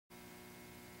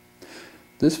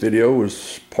This video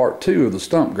is part 2 of the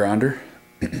stump grinder.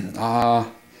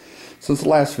 Since the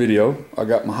last video, I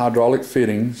got my hydraulic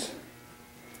fittings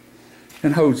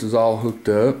and hoses all hooked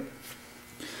up.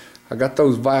 I got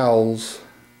those valves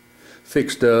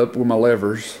fixed up with my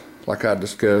levers like I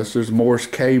discussed. There's a Morse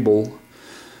cable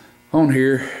on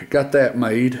here, got that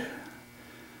made.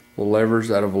 The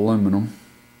levers out of aluminum.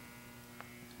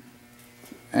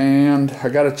 And I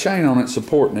got a chain on it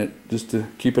supporting it just to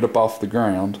keep it up off the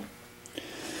ground.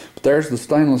 But there's the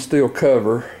stainless steel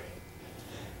cover.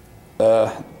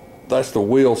 That's the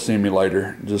wheel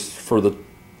simulator, just for the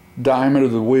diameter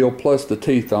of the wheel plus the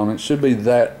teeth on it. Should be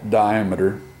that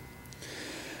diameter.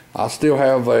 I still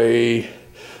have a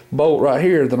bolt right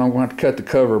here that I'm going to have to cut the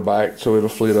cover back so it'll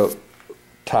fit up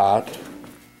tight.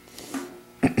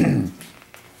 But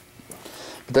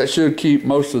that should keep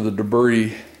most of the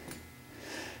debris.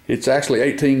 It's actually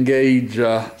 18 gauge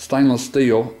stainless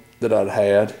steel that I'd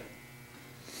had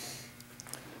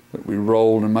that we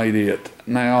rolled and made it.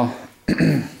 Now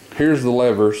here's the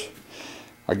levers.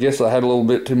 I guess I had a little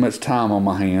bit too much time on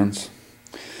my hands,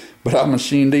 but I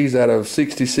machined these out of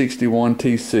 6061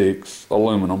 T6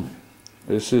 aluminum.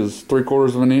 This is 3/4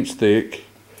 of an inch thick.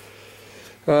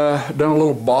 Done a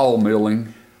little ball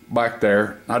milling back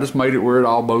there. I just made it where it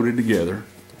all bolted together.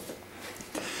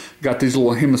 Got these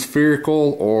little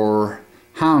hemispherical or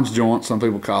Heinz joints, some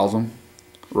people call them,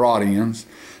 rod ends.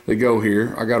 They go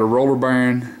here. I got a roller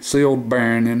bearing, sealed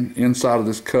bearing inside of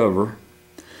this cover.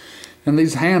 And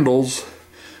these handles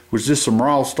was just some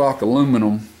raw stock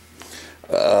aluminum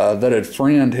that a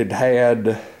friend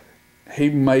had. He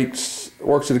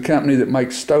works at a company that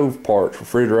makes stove parts,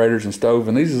 refrigerators and stove,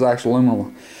 and these is actual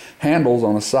aluminum handles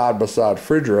on a side-by-side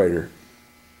refrigerator.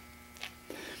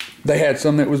 They had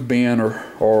some that was bent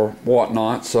or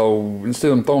whatnot, so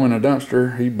instead of throwing them in a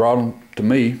dumpster, he brought them to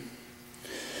me.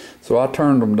 So I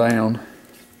turned them down,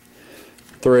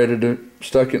 threaded it,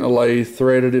 stuck it in a lathe,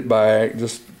 threaded it back,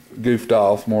 just goofed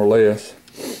off more or less.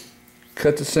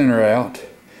 Cut the center out,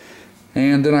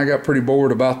 and then I got pretty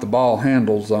bored about the ball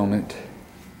handles on it.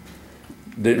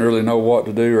 Didn't really know what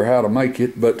to do or how to make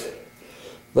it, but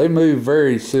they move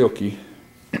very silky.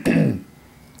 And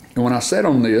when I sat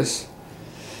on this,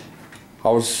 I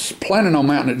was planning on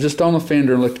mounting it just on the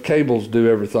fender and let the cables do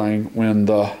everything when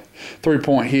the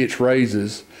 3-point hitch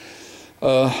raises.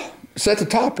 Set the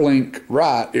top link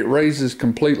right, it raises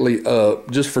completely up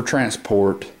just for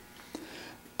transport.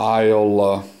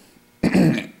 I'll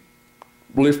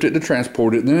lift it to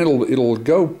transport it, and then it'll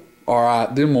go all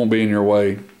right, then won't be in your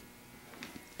way.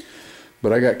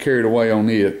 But I got carried away on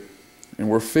it, and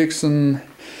we're fixing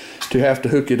to have to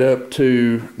hook it up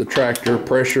to the tractor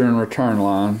pressure and return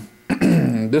line.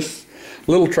 This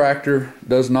little tractor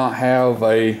does not have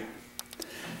a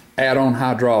add-on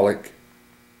hydraulic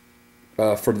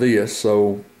for this,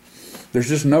 so there's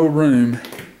just no room.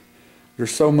 There's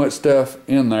so much stuff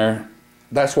in there.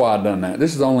 That's why I've done that.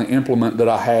 This is the only implement that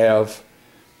I have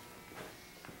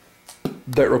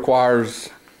that requires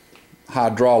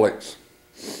hydraulics.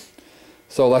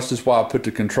 So that's just why I put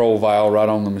the control valve right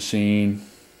on the machine.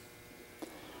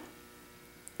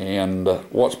 And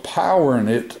what's powering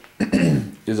it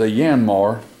is a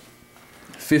Yanmar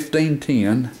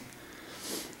 1510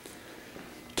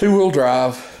 two-wheel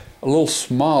drive, a little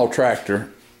small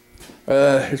tractor.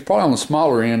 It's probably on the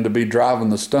smaller end to be driving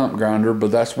the stump grinder,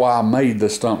 but that's why I made the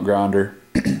stump grinder.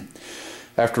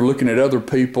 After looking at other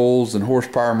people's and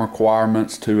horsepower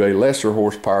requirements to a lesser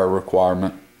horsepower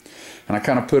requirement, and I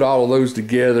kind of put all of those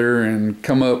together and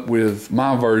come up with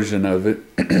my version of it.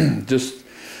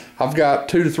 I've got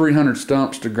 200 to 300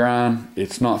 stumps to grind.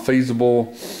 It's not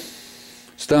feasible.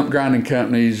 Stump grinding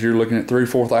companies, you're looking at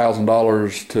 $3,000 or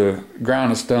 $4,000 to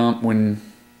grind a stump when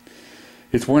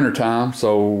it's winter time.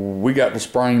 So we got the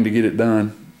spring to get it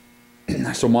done.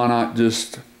 So why not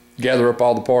just gather up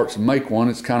all the parts and make one?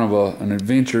 It's kind of an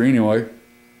adventure anyway.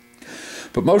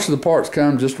 But most of the parts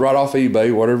come just right off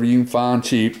eBay, whatever you can find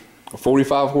cheap. A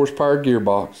 45 horsepower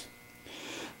gearbox,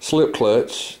 slip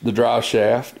clutch, the drive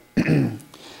shaft.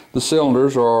 The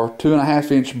cylinders are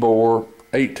 2.5 inch bore,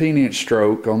 18 inch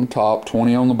stroke on the top,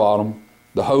 20 on the bottom.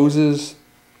 The hoses,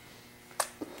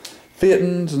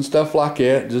 fittings and stuff like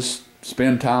that, just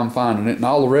spend time finding it. And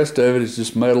all the rest of it is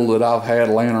just metal that I've had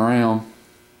laying around.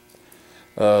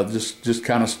 Just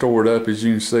kind of stored up, as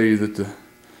you can see that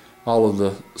all of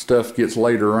the stuff gets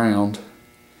laid around.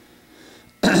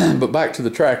 But back to the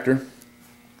tractor.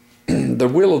 The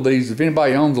wheel of these, if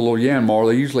anybody owns a little Yanmar,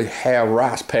 they usually have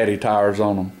rice paddy tires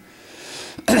on them.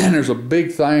 There's a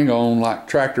big thing on like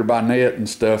Tractor by Net and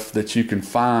stuff that you can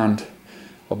find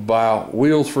about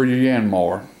wheels for your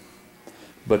Yanmar.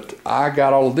 But I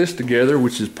got all of this together,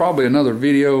 which is probably another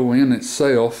video in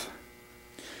itself.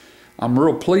 I'm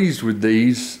real pleased with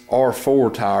these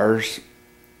R4 tires.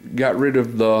 Got rid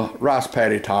of the rice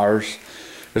paddy tires.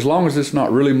 As long as it's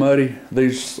not really muddy,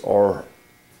 these are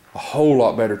a whole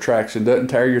lot better traction. Doesn't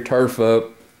tear your turf up.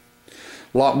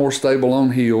 A lot more stable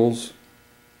on hills.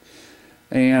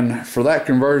 And for that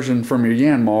conversion from your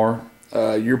Yanmar,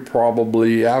 you're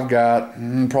probably, I've got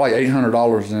probably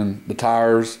 $800 in the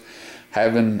tires,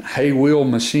 having Hay Wheel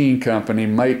Machine Company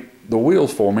make the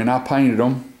wheels for me, and I painted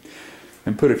them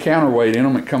and put a counterweight in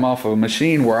them. It come off of a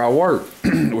machine where I work,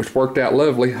 which worked out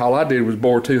lovely. All I did was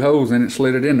bore 2 holes in it,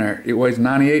 slid it in there. It weighs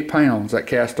 98 pounds, that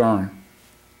cast iron.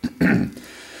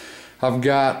 I've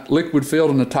got liquid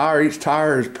filled in the tire. Each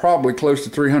tire is probably close to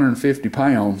 350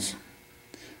 pounds.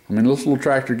 I mean, this little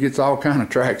tractor gets all kind of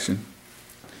traction.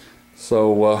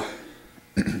 So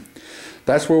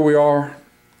that's where we are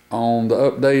on the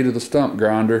update of the stump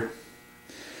grinder.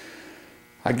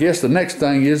 I guess the next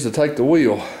thing is to take the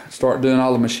wheel, start doing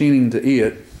all the machining to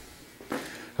it.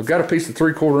 I've got a piece of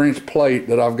 3/4 inch plate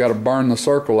that I've got to burn the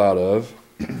circle out of.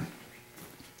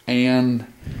 And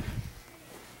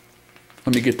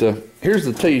let me get here's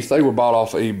the teeth. They were bought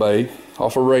off of eBay,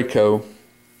 off of Rayco.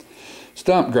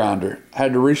 Stump grinder,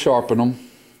 had to resharpen them.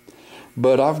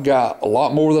 But I've got a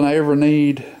lot more than I ever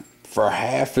need for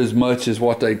half as much as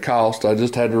what they cost. I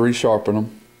just had to resharpen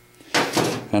them.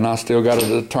 And I still got to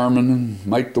determine and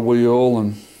make the wheel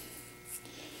and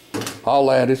all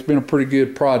that. It's been a pretty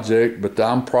good project, but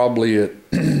I'm probably at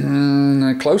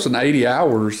close to 80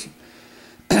 hours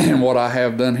in what I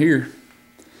have done here.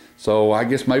 So I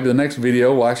guess maybe the next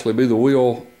video will actually be the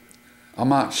wheel. I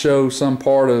might show some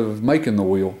part of making the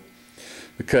wheel,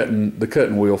 the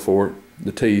cutting wheel for it,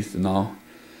 the teeth and all.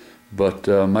 But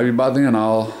maybe by then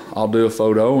I'll do a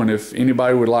photo, and if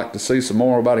anybody would like to see some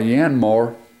more about a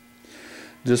Yanmar,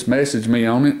 just message me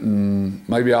on it, and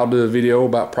maybe I'll do a video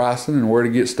about pricing and where to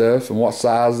get stuff and what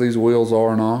size these wheels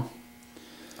are and all.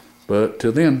 But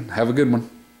till then, have a good one.